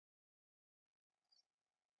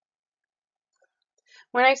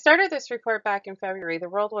When I started this report back in February, the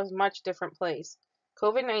world was a much different place.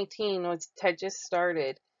 COVID-19 had just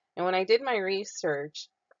started, and when I did my research,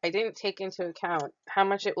 I didn't take into account how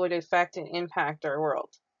much it would affect and impact our world.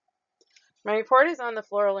 My report is on the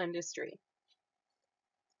floral industry.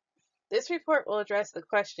 This report will address the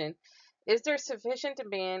question, is there sufficient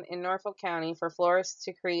demand in Norfolk County for florists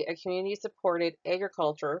to create a community-supported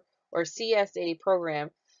agriculture, or CSA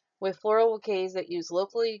program, with floral bouquets that use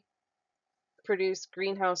locally produced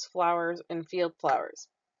greenhouse flowers and field flowers?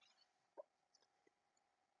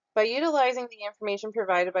 By utilizing the information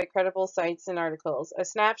provided by credible sites and articles, a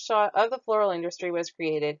snapshot of the floral industry was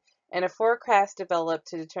created and a forecast developed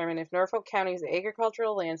to determine if Norfolk County's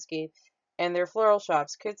agricultural landscape and their floral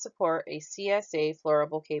shops could support a CSA floral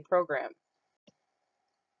bouquet program.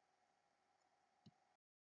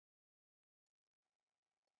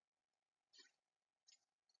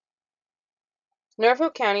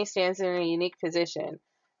 Norfolk County stands in a unique position,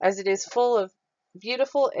 as it is full of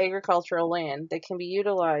beautiful agricultural land that can be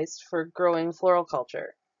utilized for growing floral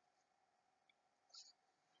culture.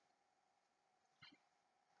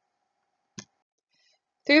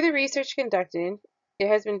 Through the research conducted, it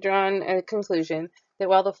has been drawn a conclusion that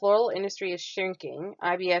while the floral industry is shrinking,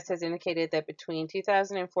 IBS has indicated that between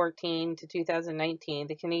 2014 to 2019,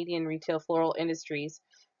 the Canadian retail floral industry's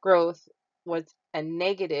growth was a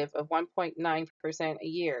negative of 1.9% a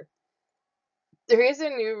year. There is a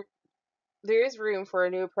new There is room for a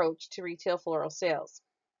new approach to retail floral sales.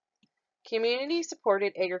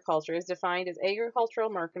 Community-supported agriculture is defined as agricultural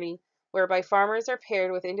marketing whereby farmers are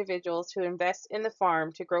paired with individuals who invest in the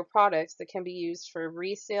farm to grow products that can be used for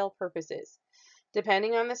resale purposes,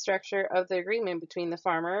 depending on the structure of the agreement between the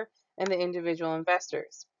farmer and the individual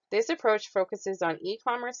investors. This approach focuses on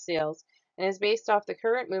e-commerce sales and is based off the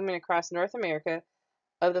current movement across North America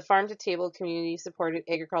of the farm-to-table community-supported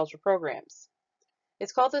agriculture programs.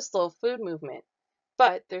 It's called the slow food movement,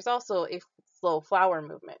 but there's also a slow flower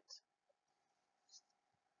movement.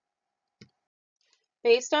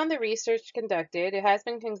 Based on the research conducted, it has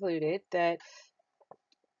been concluded that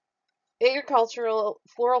agricultural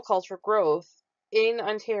floriculture growth in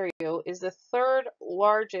Ontario is the third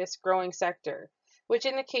largest growing sector, which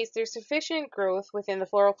indicates there's sufficient growth within the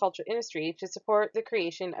floriculture industry to support the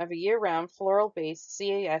creation of a year-round floral-based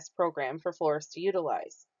CAS program for florists to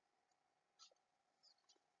utilize.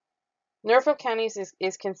 Norfolk County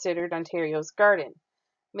is considered Ontario's garden,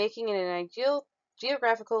 making it an ideal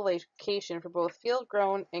geographical location for both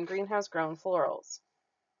field-grown and greenhouse-grown florals.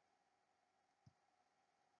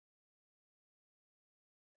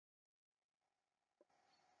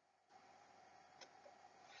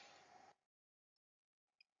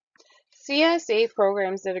 CSA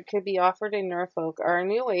programs that could be offered in Norfolk are a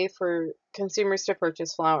new way for consumers to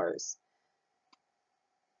purchase flowers.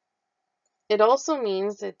 It also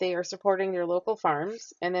means that they are supporting their local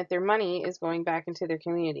farms and that their money is going back into their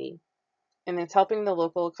community, and it's helping the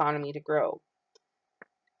local economy to grow.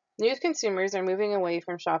 New consumers are moving away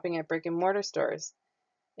from shopping at brick and mortar stores.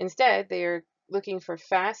 Instead, they are looking for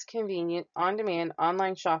fast, convenient, on-demand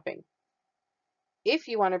online shopping. If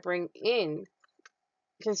you want to bring in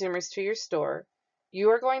consumers to your store, you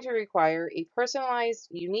are going to require a personalized,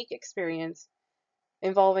 unique experience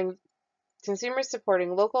involving consumers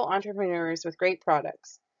supporting local entrepreneurs with great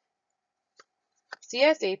products.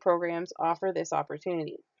 CSA programs offer this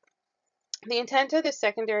opportunity. The intent of the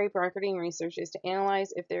secondary marketing research is to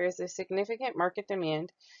analyze if there is a significant market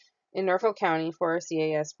demand in Norfolk County for a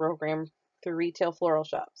CAS program through retail floral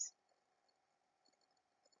shops.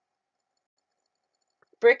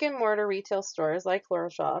 Brick and mortar retail stores, like floral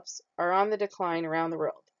shops, are on the decline around the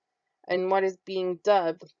world, and what is being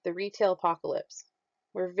dubbed the retail apocalypse,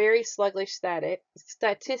 where very sluggish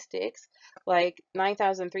statistics, like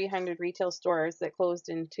 9,300 retail stores that closed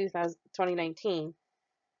in 2019,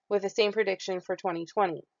 with the same prediction for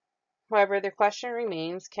 2020. However, the question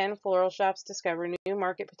remains, can floral shops discover new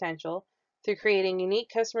market potential through creating unique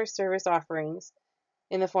customer service offerings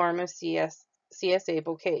in the form of CSA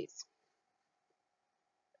bouquets?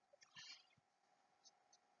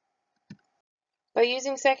 By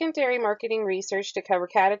using secondary marketing research to cover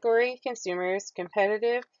category, consumers,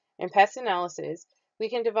 competitive, and pest analysis, we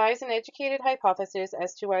can devise an educated hypothesis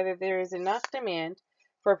as to whether there is enough demand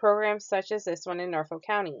for programs such as this one in Norfolk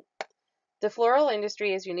County. The floral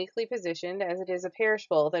industry is uniquely positioned as it is a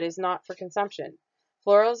perishable that is not for consumption.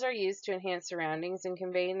 Florals are used to enhance surroundings and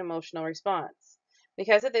convey an emotional response.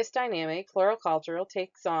 Because of this dynamic, floral culture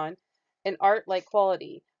takes on an art-like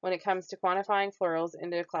quality when it comes to quantifying florals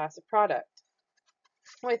into a class of product.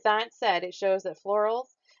 With that said, it shows that florals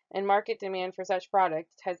and market demand for such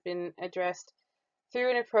products has been addressed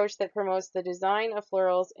through an approach that promotes the design of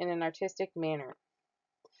florals in an artistic manner.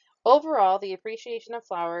 Overall, the appreciation of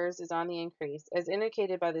flowers is on the increase, as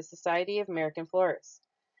indicated by the Society of American Florists,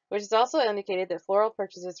 which has also indicated that floral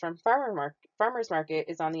purchases from farmers market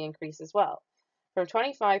is on the increase as well, from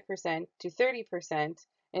 25% to 30%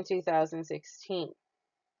 in 2016.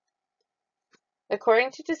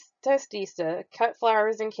 According to Statista, cut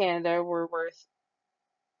flowers in Canada were worth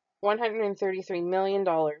 $133 million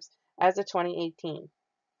as of 2018.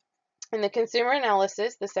 In the consumer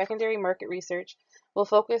analysis, the secondary market research will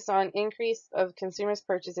focus on increase of consumers'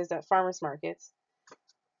 purchases at farmers markets.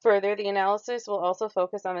 Further, the analysis will also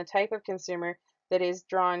focus on the type of consumer that is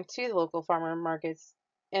drawn to the local farmer markets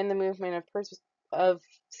and the movement of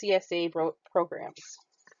CSA programs.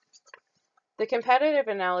 The competitive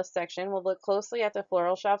analysis section will look closely at the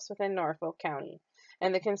floral shops within Norfolk County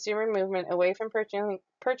and the consumer movement away from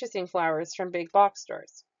purchasing flowers from big box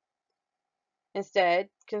stores. Instead,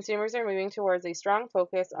 consumers are moving towards a strong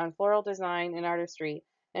focus on floral design and artistry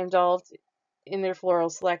involved in their floral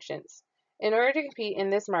selections. In order to compete in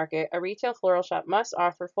this market, a retail floral shop must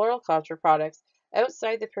offer floriculture products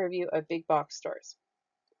outside the purview of big box stores.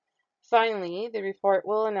 Finally, the report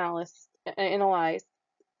will analyze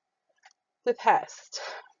the PEST,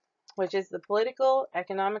 which is the political,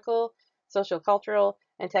 economical, social-cultural,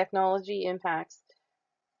 and technology impacts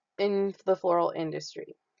in the floral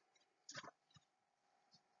industry.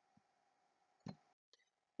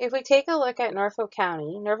 If we take a look at Norfolk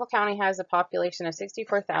County has a population of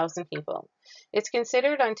 64,000 people. It's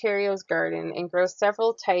considered Ontario's garden and grows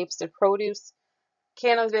several types of produce,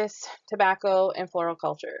 cannabis, tobacco, and floral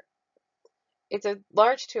culture. It's a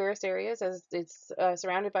large tourist area as it's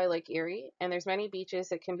surrounded by Lake Erie, and there's many beaches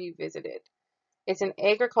that can be visited. It's an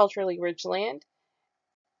agriculturally rich land,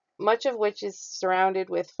 much of which is surrounded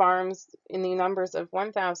with farms in the numbers of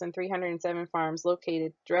 1,307 farms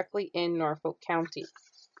located directly in Norfolk County.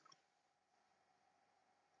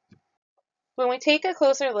 When we take a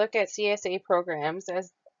closer look at CSA programs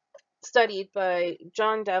as studied by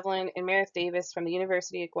John Devlin and Meredith Davis from the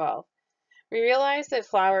University of Guelph, we realize that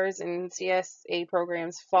flowers in CSA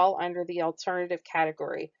programs fall under the alternative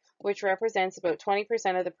category, which represents about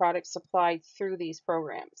 20% of the products supplied through these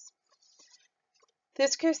programs.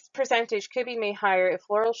 This percentage could be made higher if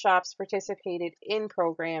floral shops participated in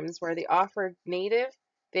programs where they offered native,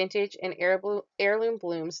 vintage, and heirloom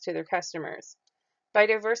blooms to their customers. By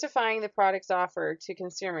diversifying the products offered to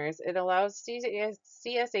consumers, it allows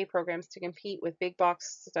CSA programs to compete with big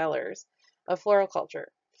box sellers of floral culture.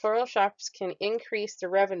 Floral shops can increase their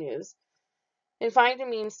revenues and find a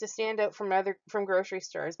means to stand out from grocery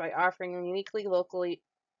stores by offering unique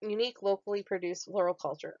locally produced floral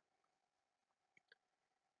culture.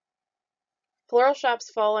 Floral shops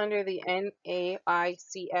fall under the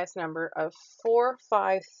NAICS number of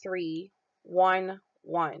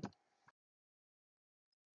 45311.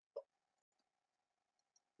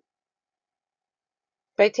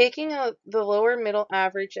 By taking the lower middle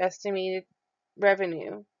average estimated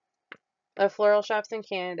revenue of floral shops in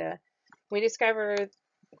Canada, we discover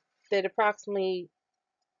that approximate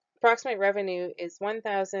revenue is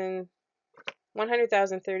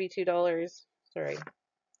 $100,032. Sorry.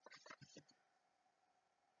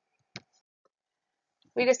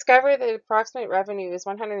 We discover that approximate revenue is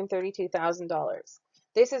 $132,000.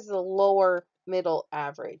 This is the lower middle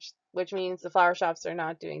average, which means the flower shops are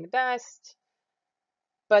not doing the best,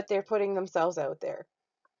 but they're putting themselves out there.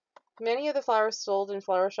 Many of the flowers sold in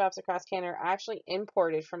flower shops across Canada are actually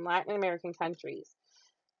imported from Latin American countries,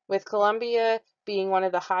 with Colombia being one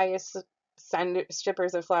of the highest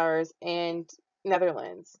shippers of flowers and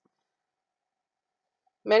Netherlands.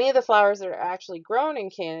 Many of the flowers that are actually grown in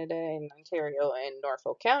Canada and Ontario and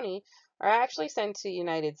Norfolk County are actually sent to the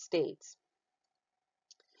United States.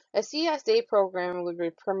 A CSA program would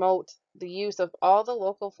promote the use of all the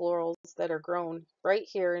local florals that are grown right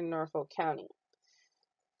here in Norfolk County.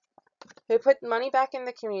 It would put money back in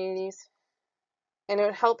the communities, and it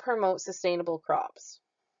would help promote sustainable crops.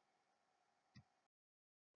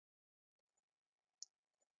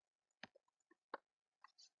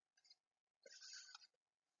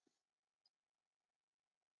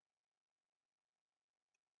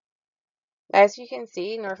 As you can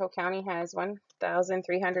see, Norfolk County has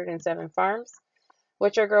 1,307 farms,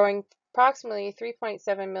 which are growing approximately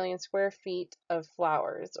 3.7 million square feet of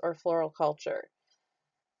flowers or floral culture.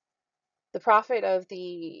 The profit of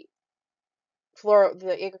the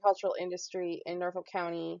agricultural industry in Norfolk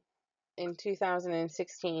County in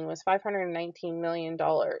 2016 was $519 million.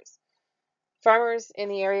 Farmers in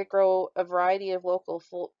the area grow a variety of local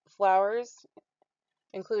flowers,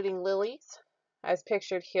 including lilies, as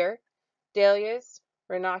pictured here, dahlias,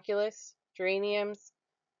 ranunculus, geraniums,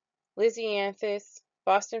 lisianthus,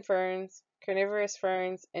 Boston ferns, carnivorous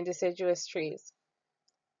ferns, and deciduous trees.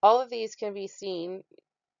 All of these can be seen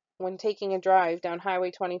when taking a drive down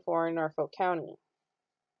Highway 24 in Norfolk County.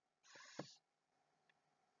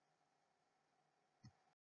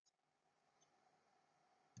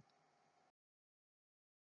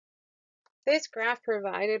 This graph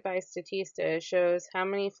provided by Statista shows how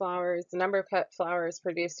many flowers, the number of cut flowers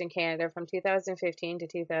produced in Canada from 2015 to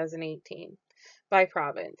 2018 by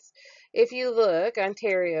province. If you look,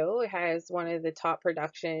 Ontario has one of the top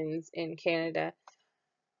productions in Canada,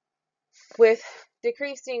 with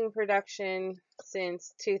decreasing production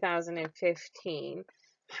since 2015.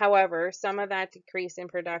 However, some of that decrease in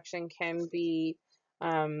production can be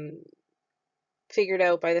figured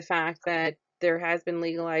out by the fact that there has been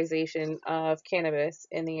legalization of cannabis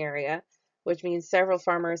in the area, which means several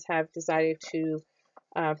farmers have decided to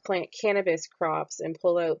plant cannabis crops and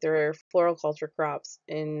pull out their floral culture crops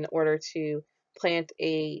in order to plant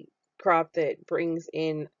a crop that brings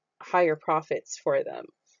in higher profits for them.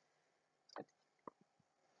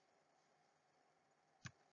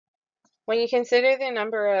 When you consider the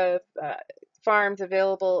number of farms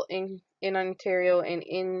available in Ontario and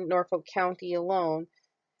in Norfolk County alone,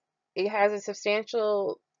 it has a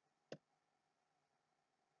substantial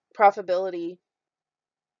profitability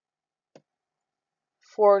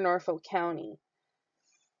for Norfolk County.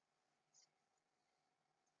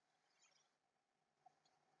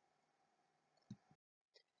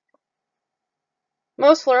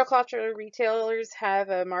 Most floriculture retailers have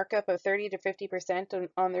a markup of 30 to 50%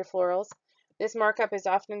 on their florals. This markup is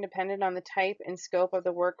often dependent on the type and scope of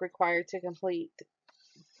the work required to complete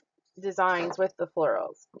designs with the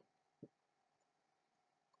florals.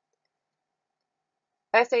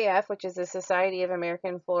 SAF, which is the Society of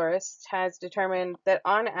American Florists, has determined that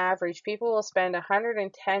on average, people will spend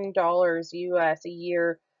 $110 US a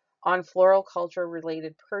year on floral culture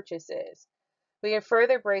related purchases. We can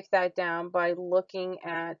further break that down by looking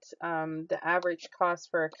at the average cost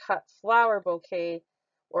for a cut flower bouquet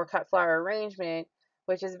or cut flower arrangement,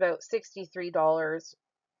 which is about $63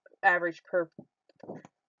 average per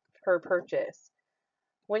purchase.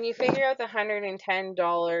 When you figure out the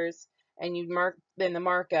 $110 and you mark then the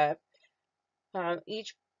markup,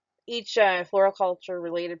 each floriculture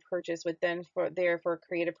related purchase would then therefore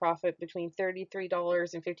create a profit between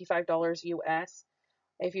 $33 and $55 US.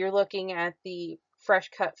 If you're looking at the fresh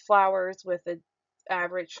cut flowers with an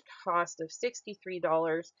average cost of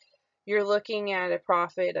 $63, you're looking at a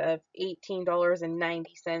profit of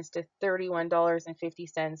 $18.90 to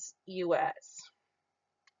 $31.50 US.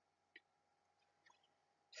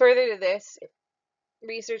 Further to this,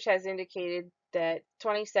 research has indicated that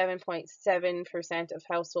 27.7% of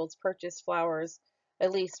households purchase flowers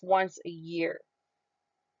at least once a year.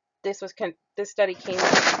 This study came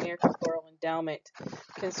from the American Floral Endowment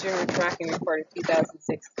Consumer Tracking Report of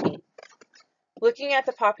 2016. Looking at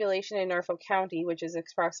the population in Norfolk County, which is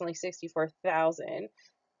approximately 64,000,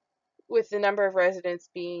 with the number of residents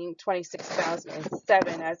being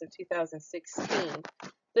 26,007 as of 2016,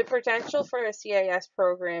 the potential for a CIS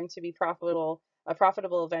program to be a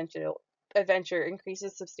profitable adventure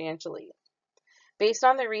increases substantially. Based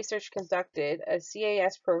on the research conducted, a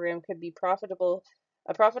CIS program could be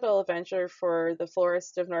a profitable adventure for the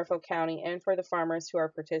florists of Norfolk County and for the farmers who are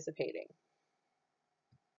participating.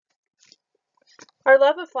 Our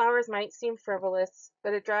love of flowers might seem frivolous,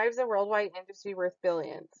 but it drives a worldwide industry worth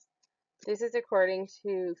billions. This is according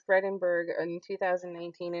to Fredenberg in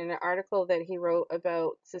 2019 in an article that he wrote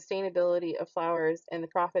about sustainability of flowers and the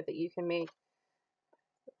profit that you can make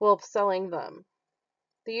while selling them.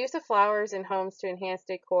 The use of flowers in homes to enhance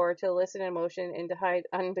decor, to elicit emotion, and to hide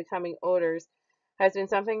unbecoming odors has been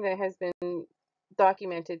something that has been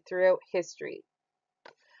documented throughout history.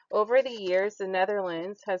 Over the years, the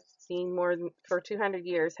Netherlands has seen for 200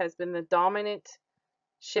 years, has been the dominant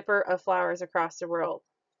shipper of flowers across the world.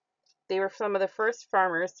 They were some of the first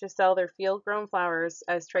farmers to sell their field-grown flowers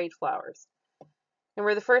as trade flowers, and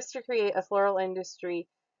were the first to create a floral industry.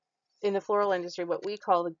 In the floral industry, what we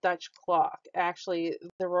call the Dutch clock, actually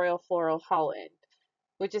the Royal Floral Holland,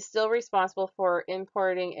 which is still responsible for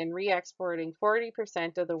importing and re-exporting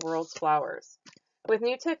 40% of the world's flowers. With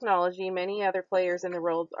new technology, many other players in the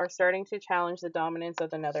world are starting to challenge the dominance of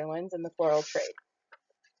the Netherlands in the floral trade.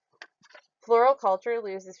 Floral culture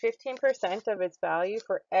loses 15% of its value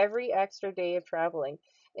for every extra day of traveling,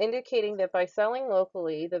 indicating that by selling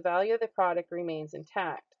locally, the value of the product remains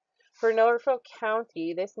intact. For Norfolk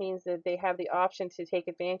County, this means that they have the option to take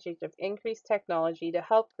advantage of increased technology to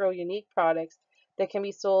help grow unique products that can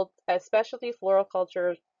be sold as specialty floral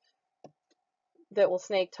culture that will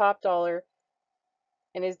snake top dollar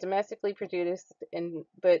and is domestically produced and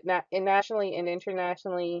nationally and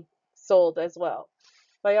internationally sold as well.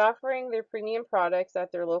 By offering their premium products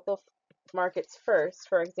at their local markets first,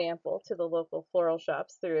 for example, to the local floral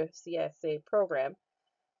shops through a CSA program,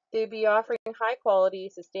 they'd be offering high quality,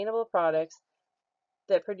 sustainable products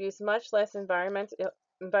that produce much less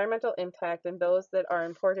environmental impact than those that are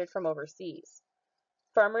imported from overseas.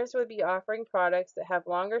 Farmers would be offering products that have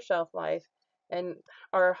longer shelf life and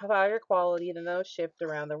are higher quality than those shipped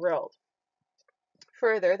around the world.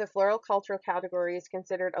 Further, the floral cultural category is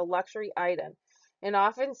considered a luxury item and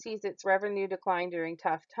often sees its revenue decline during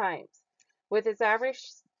tough times, with its average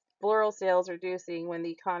floral sales reducing when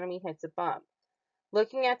the economy hits a bump.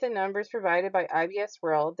 Looking at the numbers provided by IBS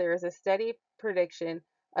World, there is a steady prediction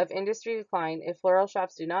of industry decline if floral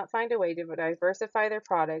shops do not find a way to diversify their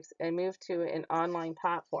products and move to an online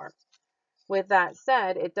platform. With that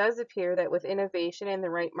said, it does appear that with innovation and the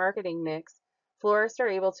right marketing mix, florists are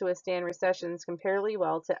able to withstand recessions comparatively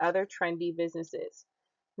well to other trendy businesses.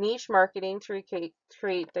 Niche marketing to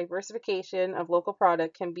create diversification of local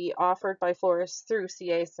product can be offered by florists through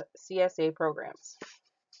CSA programs.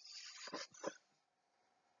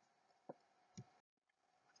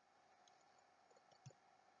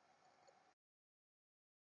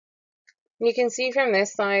 You can see from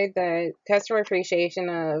this slide that customer appreciation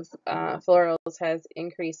of florals has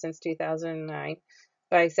increased since 2009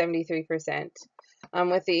 by 73%.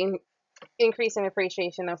 With the increase in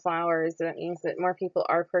appreciation of flowers, that means that more people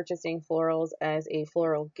are purchasing florals as a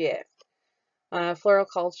floral gift. Floral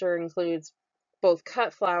culture includes both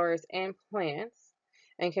cut flowers and plants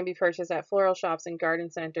and can be purchased at floral shops and garden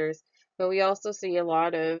centers, but we also see a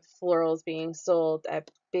lot of florals being sold at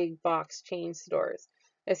big box chain stores,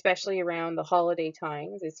 especially around the holiday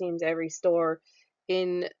times. It seems every store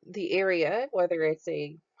in the area, whether it's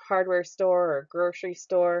a hardware store or grocery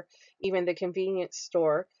store, even the convenience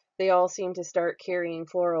store, they all seem to start carrying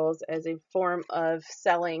florals as a form of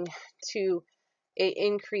selling to a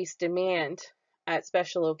increased demand at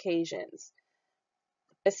special occasions.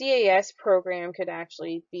 A CAS program could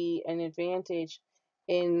actually be an advantage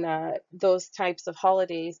in those types of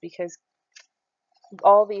holidays because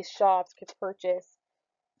all these shops could purchase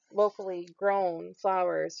locally grown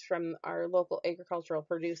flowers from our local agricultural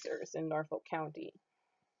producers in Norfolk County.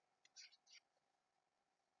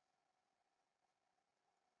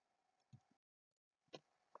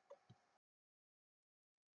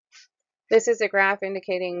 This is a graph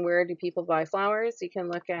indicating where do people buy flowers. You can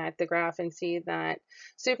look at the graph and see that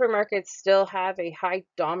supermarkets still have a high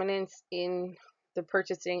dominance in the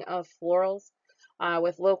purchasing of florals,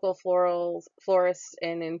 with local florists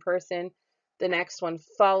and in person. The next one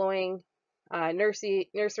following nursery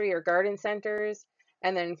or garden centers,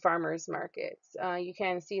 and then farmers markets. You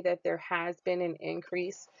can see that there has been an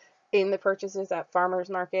increase in the purchases at farmers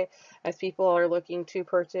market as people are looking to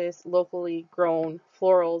purchase locally grown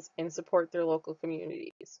florals and support their local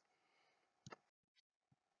communities.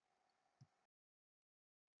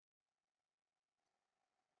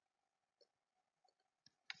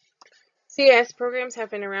 CS programs have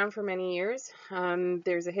been around for many years.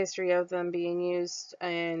 There's a history of them being used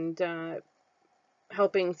and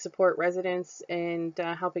helping support residents and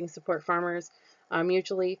helping support farmers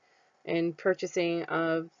mutually in purchasing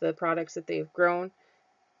of the products that they've grown.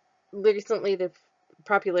 Recently, the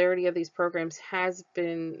popularity of these programs has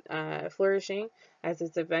been flourishing as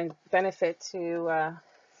it's a benefit to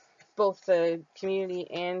both the community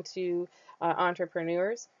and to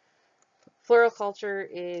entrepreneurs. Floral culture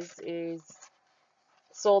is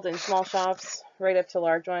sold in small shops right up to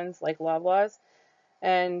large ones like Loblaws.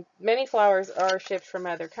 And many flowers are shipped from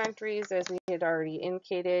other countries, as we had already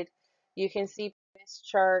indicated. You can see in this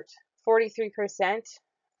chart 43%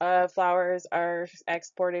 of flowers are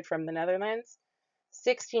exported from the Netherlands,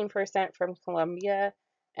 16% from Colombia,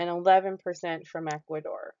 and 11% from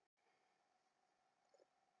Ecuador.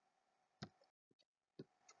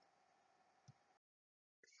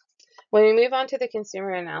 When we move on to the consumer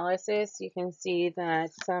analysis, you can see that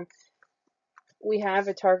we have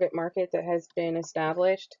a target market that has been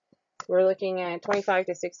established. We're looking at 25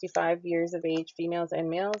 to 65 years of age females and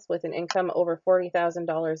males with an income over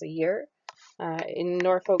 $40,000 a year. In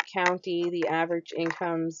Norfolk County, the average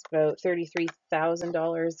income's about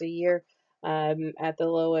 $33,000 a year at the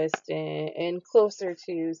lowest, and closer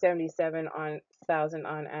to 77,000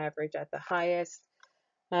 on average at the highest.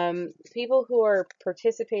 People who are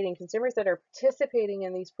participating, consumers that are participating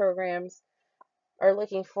in these programs, are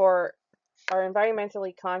looking for are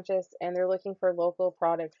environmentally conscious and they're looking for local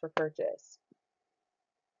product for purchase.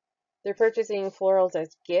 They're purchasing florals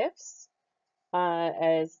as gifts,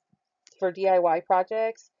 as for DIY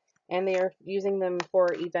projects, and they are using them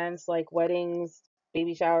for events like weddings,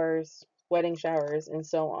 baby showers, wedding showers, and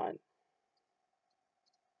so on.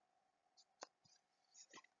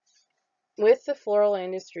 With the floral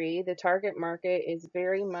industry, the target market is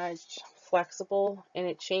very much flexible and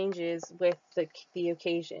it changes with the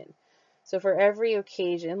occasion. So for every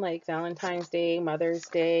occasion, like Valentine's Day, Mother's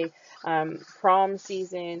Day, prom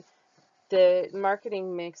season, the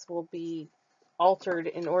marketing mix will be altered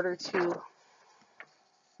in order to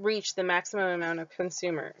reach the maximum amount of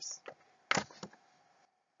consumers.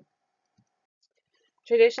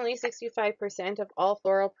 Traditionally, 65% of all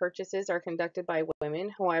floral purchases are conducted by women.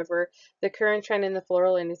 However, the current trend in the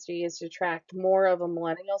floral industry is to attract more of a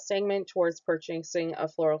millennial segment towards purchasing a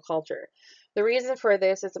floral culture. The reason for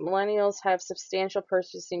this is that millennials have substantial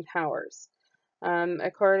purchasing powers.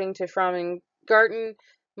 According to Fromm and Garten,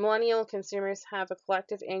 millennial consumers have a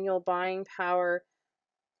collective annual buying power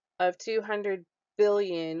of 200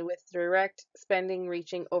 billion, with direct spending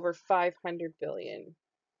reaching over 500 billion.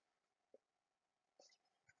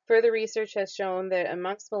 Further research has shown that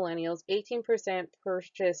amongst millennials, 18%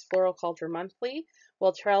 purchase floral culture monthly,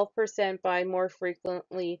 while 12% buy more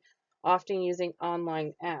frequently, often using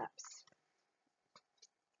online apps.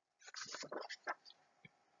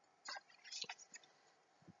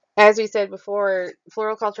 As we said before,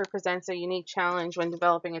 floral culture presents a unique challenge when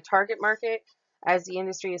developing a target market, as the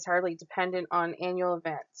industry is hardly dependent on annual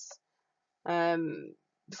events.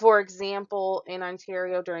 For example, in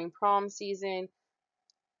Ontario during prom season,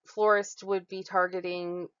 florists would be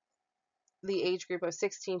targeting the age group of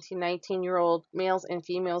 16 to 19-year-old males and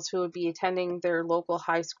females who would be attending their local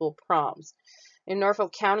high school proms. In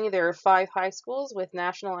Norfolk County, there are 5 high schools with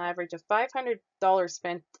national average of $500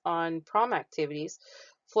 spent on prom activities.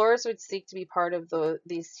 Florists would seek to be part of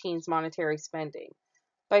these teens' monetary spending.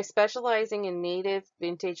 By specializing in native,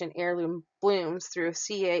 vintage, and heirloom blooms through a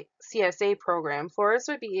CSA program, florists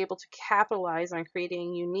would be able to capitalize on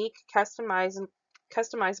creating unique,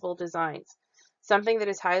 customizable designs, something that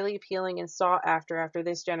is highly appealing and sought after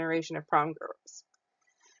this generation of prom girls.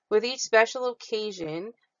 With each special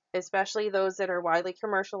occasion, especially those that are widely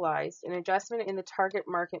commercialized, an adjustment in the target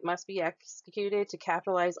market must be executed to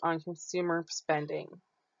capitalize on consumer spending.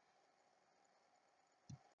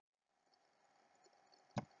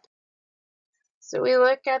 So we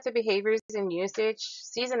look at the behaviors and usage.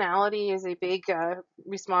 Seasonality is a big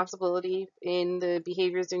responsibility in the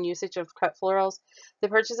behaviors and usage of cut florals. The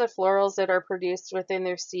purchase of florals that are produced within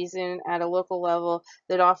their season at a local level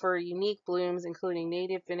that offer unique blooms, including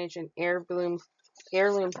native, vintage, and heirloom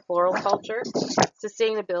floral culture.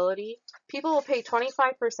 Sustainability. People will pay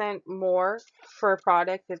 25% more for a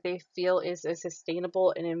product that they feel is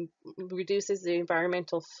sustainable and reduces the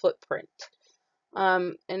environmental footprint.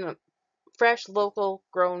 And fresh, local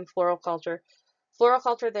grown floral culture. Floral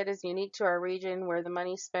culture that is unique to our region, where the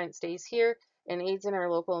money spent stays here and aids in our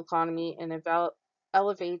local economy and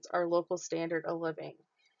elevates our local standard of living.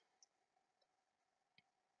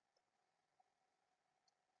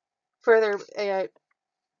 Further,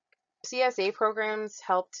 CSA programs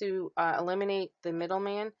help to eliminate the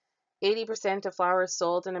middleman. 80% of flowers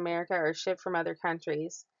sold in America are shipped from other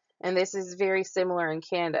countries, and this is very similar in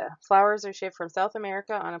Canada. Flowers are shipped from South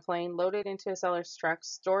America on a plane, loaded into a seller's truck,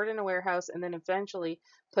 stored in a warehouse, and then eventually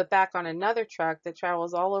put back on another truck that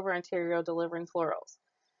travels all over Ontario delivering florals.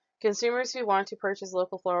 Consumers who want to purchase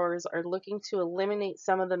local flowers are looking to eliminate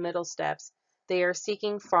some of the middle steps. They are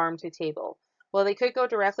seeking farm to table. While they could go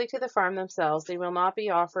directly to the farm themselves, they will not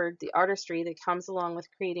be offered the artistry that comes along with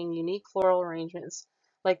creating unique floral arrangements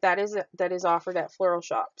like that is offered at floral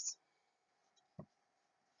shops.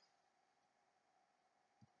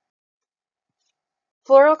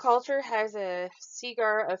 Floral culture has a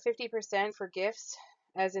CAGR of 50% for gifts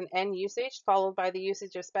as an end usage, followed by the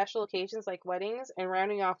usage of special occasions like weddings, and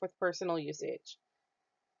rounding off with personal usage.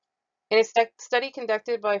 In a study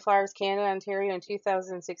conducted by Flowers Canada, Ontario in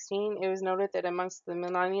 2016, it was noted that amongst the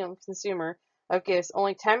millennial consumer of gifts,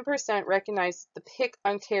 only 10% recognized the PIC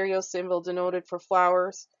Ontario symbol denoted for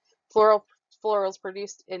florals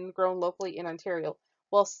produced and grown locally in Ontario,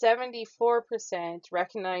 while 74%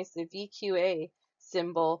 recognized the VQA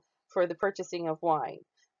symbol for the purchasing of wine.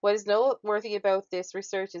 What is noteworthy about this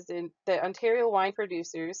research is that Ontario wine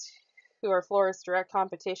producers, who are florists' direct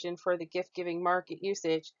competition for the gift-giving market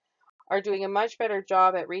usage, are doing a much better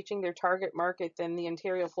job at reaching their target market than the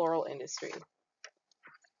Ontario floral industry.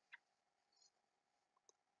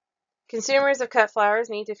 Consumers of cut flowers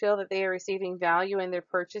need to feel that they are receiving value in their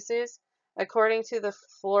purchases. According to the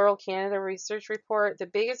Floral Canada research report, the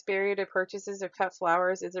biggest barrier to purchases of cut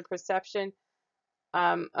flowers is a perception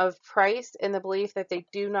of price and the belief that they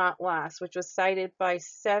do not last, which was cited by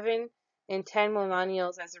 7 in 10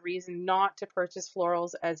 millennials as a reason not to purchase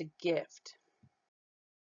florals as a gift.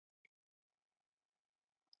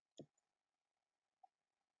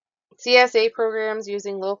 CSA programs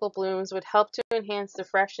using local blooms would help to enhance the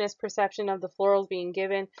freshness perception of the florals being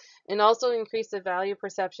given and also increase the value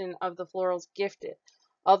perception of the florals gifted.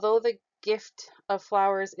 Although the gift of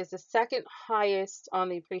flowers is the second highest on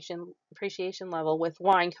the appreciation level, with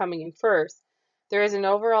wine coming in first, there is an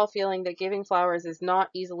overall feeling that giving flowers is not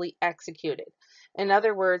easily executed. In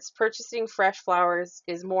other words, purchasing fresh flowers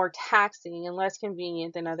is more taxing and less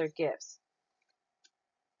convenient than other gifts.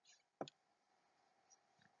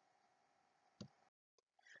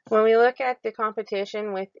 When we look at the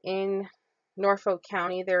competition within Norfolk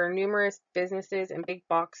County, there are numerous businesses and big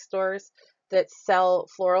box stores that sell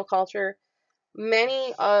floral culture.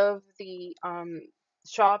 Many of the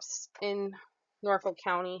shops in Norfolk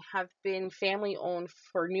County have been family owned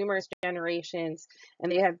for numerous generations,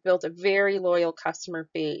 and they have built a very loyal customer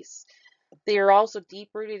base. They are also deep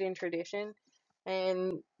rooted in tradition,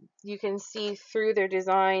 and you can see through their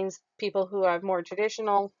designs people who have more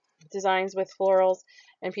traditional designs with florals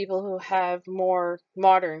and people who have more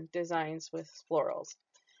modern designs with florals.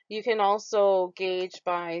 You can also gauge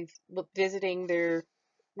by visiting their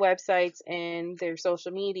websites and their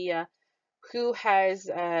social media who has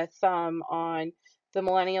a thumb on the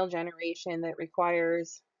millennial generation that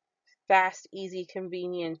requires fast, easy,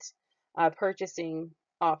 convenient purchasing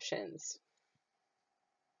options.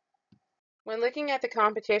 When looking at the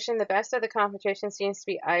competition, the best of the competition seems to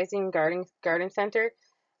be Ising Garden Center.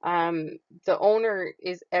 The owner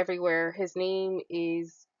is everywhere. His name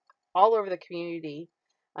is all over the community.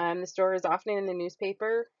 The store is often in the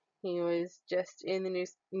newspaper. He was just in the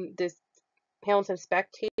news, this Hamilton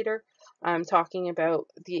Spectator, talking about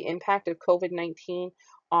the impact of COVID-19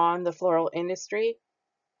 on the floral industry.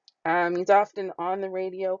 He's often on the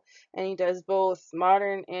radio, and he does both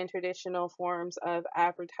modern and traditional forms of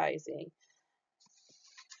advertising.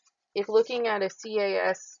 If looking at a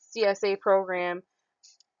CSA program,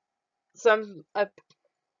 a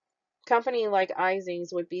company like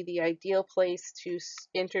Ising's would be the ideal place to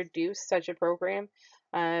introduce such a program,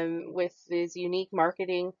 with his unique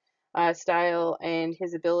marketing style and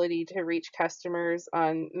his ability to reach customers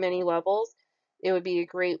on many levels. It would be a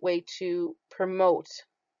great way to promote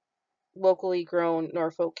locally grown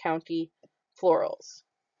Norfolk County florals.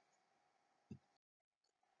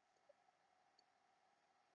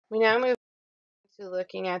 We now move to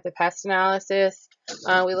looking at the pest analysis.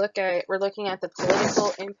 We're looking at the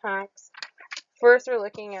political impacts. First, we're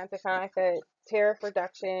looking at the fact that tariff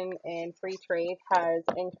reduction and free trade has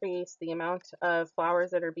increased the amount of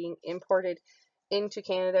flowers that are being imported into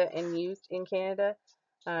Canada and used in Canada.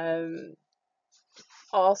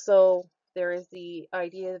 Also, there is the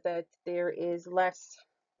idea that there is less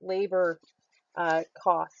labor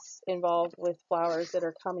costs involved with flowers that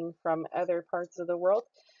are coming from other parts of the world.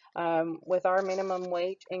 With our minimum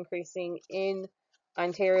wage increasing in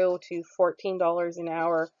Ontario to $14 an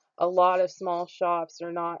hour, a lot of small shops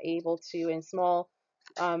are not able to, and small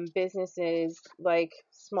businesses like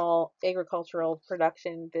small agricultural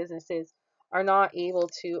production businesses are not able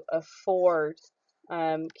to afford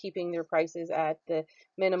keeping their prices at the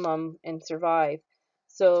minimum and survive.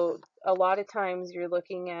 So a lot of times you're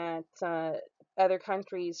looking at other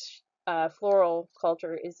countries' floral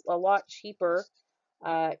culture is a lot cheaper,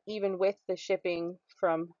 even with the shipping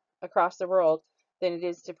from across the world, than it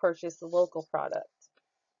is to purchase the local product.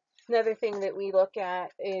 Another thing that we look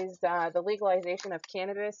at is the legalization of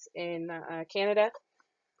cannabis in Canada.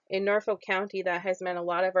 In Norfolk County, that has meant a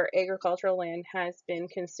lot of our agricultural land has been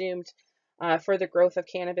consumed for the growth of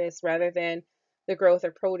cannabis rather than the growth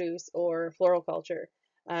of produce or floral culture.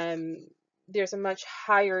 There's a much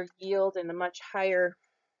higher yield and a much higher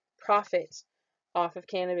profit off of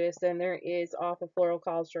cannabis than there is off of floral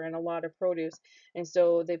culture and a lot of produce. And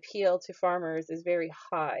so the appeal to farmers is very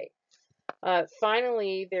high.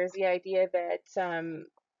 Finally, there's the idea that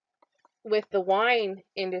with the wine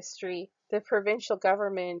industry, the provincial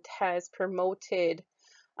government has promoted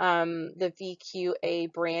the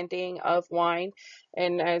VQA branding of wine.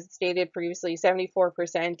 And as stated previously,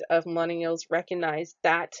 74% of millennials recognize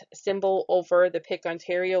that symbol over the Pick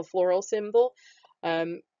Ontario floral symbol.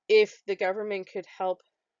 If the government could help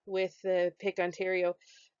with the Pick Ontario,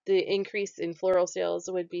 the increase in floral sales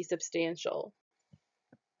would be substantial.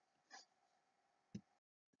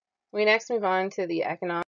 We next move on to the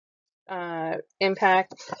economic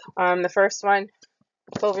impact. The first one,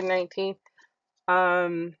 COVID-19.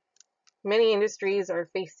 Many industries are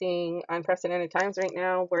facing unprecedented times right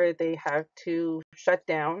now where they have to shut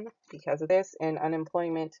down because of this, and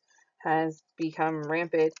unemployment has become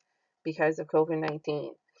rampant because of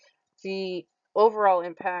COVID-19. The overall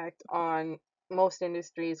impact on most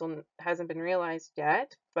industries hasn't been realized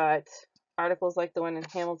yet, but articles like the one in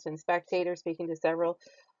Hamilton Spectator speaking to several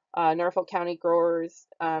Norfolk County growers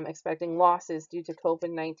expecting losses due to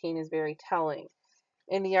COVID-19 is very telling.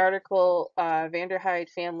 In the article, Vanderhyde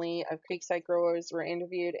family of Creekside growers were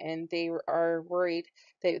interviewed, and they are worried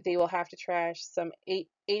that they will have to trash some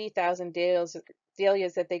 80,000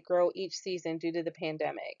 dahlias that they grow each season due to the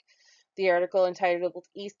pandemic. The article, entitled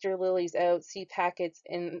Easter Lilies Out, See Packets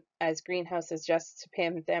in as Greenhouse Adjusts to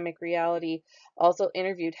Pandemic Reality, also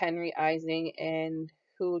interviewed Henry Ising, and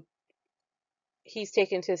who he's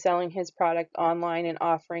taken to selling his product online and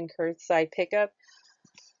offering curbside pickup.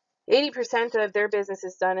 80% of their business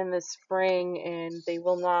is done in the spring, and they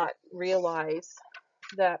will not realize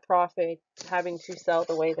that profit having to sell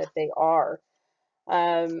the way that they are.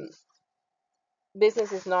 Um,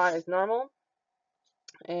 Business is not as normal,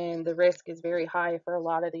 and the risk is very high for a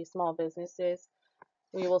lot of these small businesses.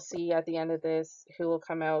 We will see at the end of this who will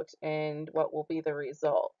come out and what will be the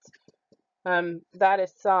result. That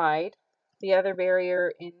aside, the other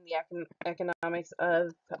barrier in the economics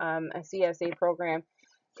of a CSA program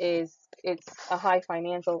is it's a high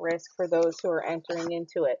financial risk for those who are entering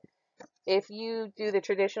into it. If you do the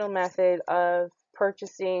traditional method of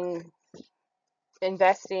purchasing,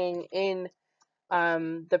 investing in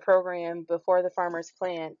the program before the farmers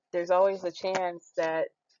plant, there's always a chance that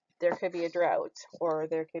there could be a drought, or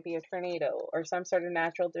there could be a tornado, or some sort of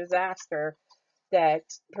natural disaster that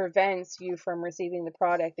prevents you from receiving the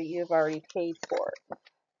product that you've already paid for.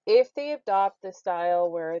 If they adopt the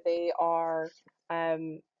style where they are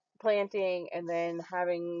planting and then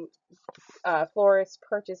having florists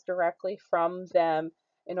purchase directly from them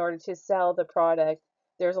in order to sell the product,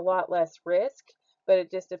 there's a lot less risk, but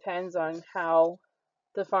it just depends on how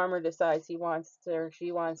the farmer decides he wants to or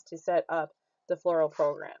she wants to set up the floral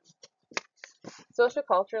program.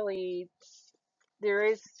 Socioculturally, there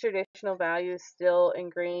is traditional values still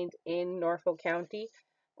ingrained in Norfolk County,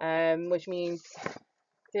 which means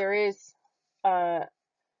there is uh,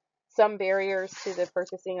 some barriers to the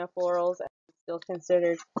purchasing of florals, and still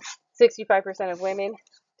considered 65% of women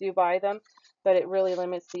do buy them, but it really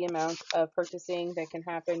limits the amount of purchasing that can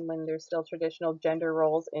happen when there's still traditional gender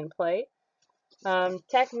roles in play.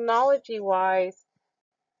 Technology wise,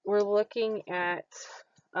 we're looking at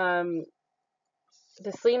um,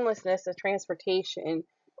 the seamlessness of transportation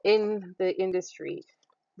in the industry.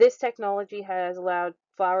 This technology has allowed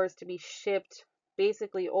flowers to be shipped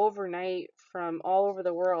basically overnight from all over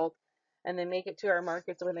the world and then make it to our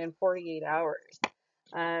markets within 48 hours.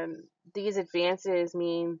 Um, these advances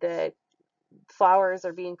mean that flowers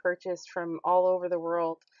are being purchased from all over the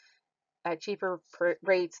world at cheaper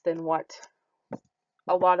rates than what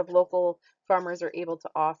a lot of local farmers are able to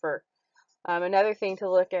offer. Another thing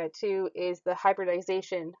to look at too is the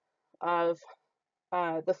hybridization of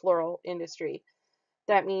the floral industry.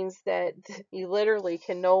 That means that you literally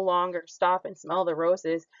can no longer stop and smell the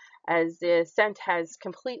roses, as the scent has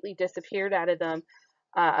completely disappeared out of them.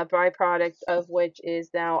 A byproduct of which is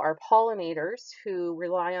now our pollinators, who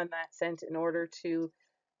rely on that scent in order to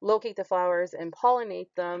locate the flowers and pollinate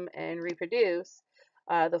them and reproduce.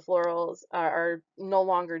 The florals are no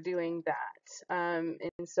longer doing that. And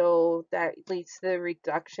so that leads to the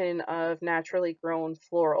reduction of naturally grown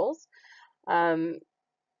florals. Um,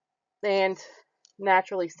 and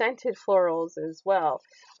naturally scented florals as well.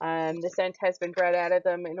 The scent has been bred out of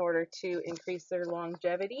them in order to increase their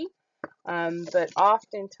longevity. But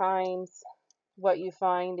oftentimes, what you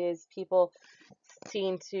find is people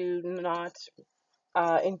seem to not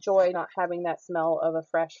enjoy not having that smell of a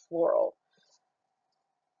fresh floral.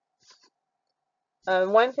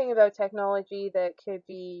 One thing about technology that could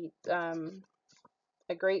be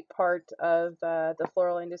a great part of the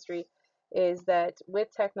floral industry is that with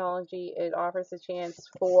technology, it offers a chance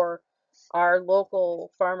for our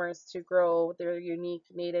local farmers to grow their unique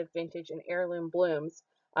native, vintage, and heirloom blooms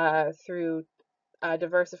through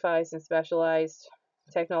diversified and specialized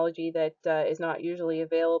technology that is not usually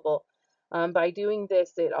available. By doing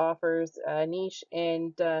this, it offers a niche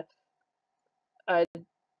and a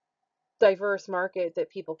diverse market that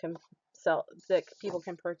people can sell, that people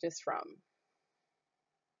can purchase from.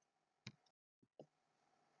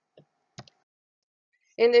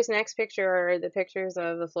 In this next picture are the pictures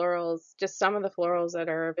of the florals, just some of the florals that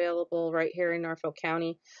are available right here in Norfolk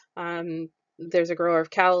County. There's a grower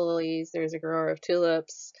of calla lilies, there's a grower of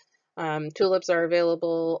tulips, Tulips are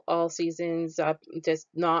available all seasons, just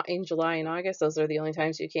not in July and August. Those are the only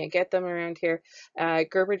times you can't get them around here.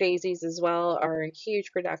 Gerber daisies as well are in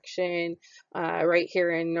huge production right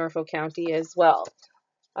here in Norfolk County as well.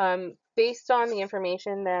 Based on the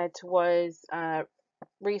information that was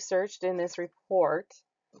researched in this report,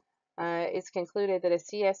 it's concluded that a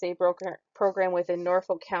CSA program within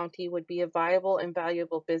Norfolk County would be a viable and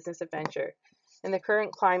valuable business adventure. In the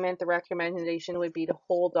current climate, the recommendation would be to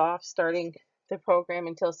hold off starting the program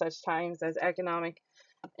until such times as economic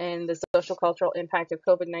and the social cultural impact of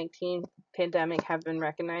COVID-19 pandemic have been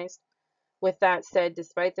recognized. With that said,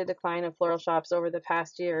 despite the decline of floral shops over the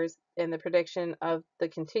past years and the prediction of the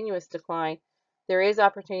continuous decline, there is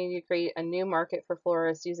opportunity to create a new market for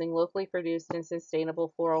florists using locally produced and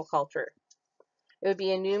sustainable floral culture. It would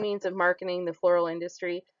be a new means of marketing the floral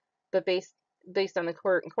industry, but based on the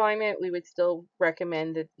current climate, we would still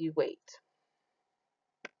recommend that you wait.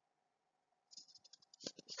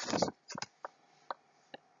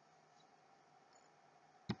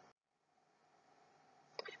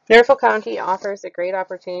 Norfolk County offers a great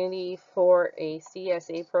opportunity for a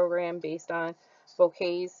CSA program based on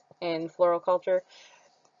bouquets and floral culture.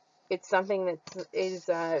 It's something that is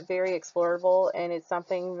very explorable, and it's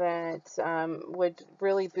something that would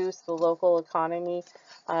really boost the local economy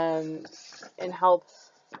um, and help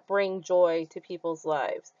bring joy to people's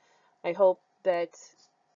lives. I hope that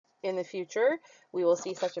in the future we will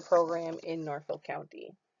see such a program in Norfolk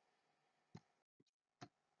County.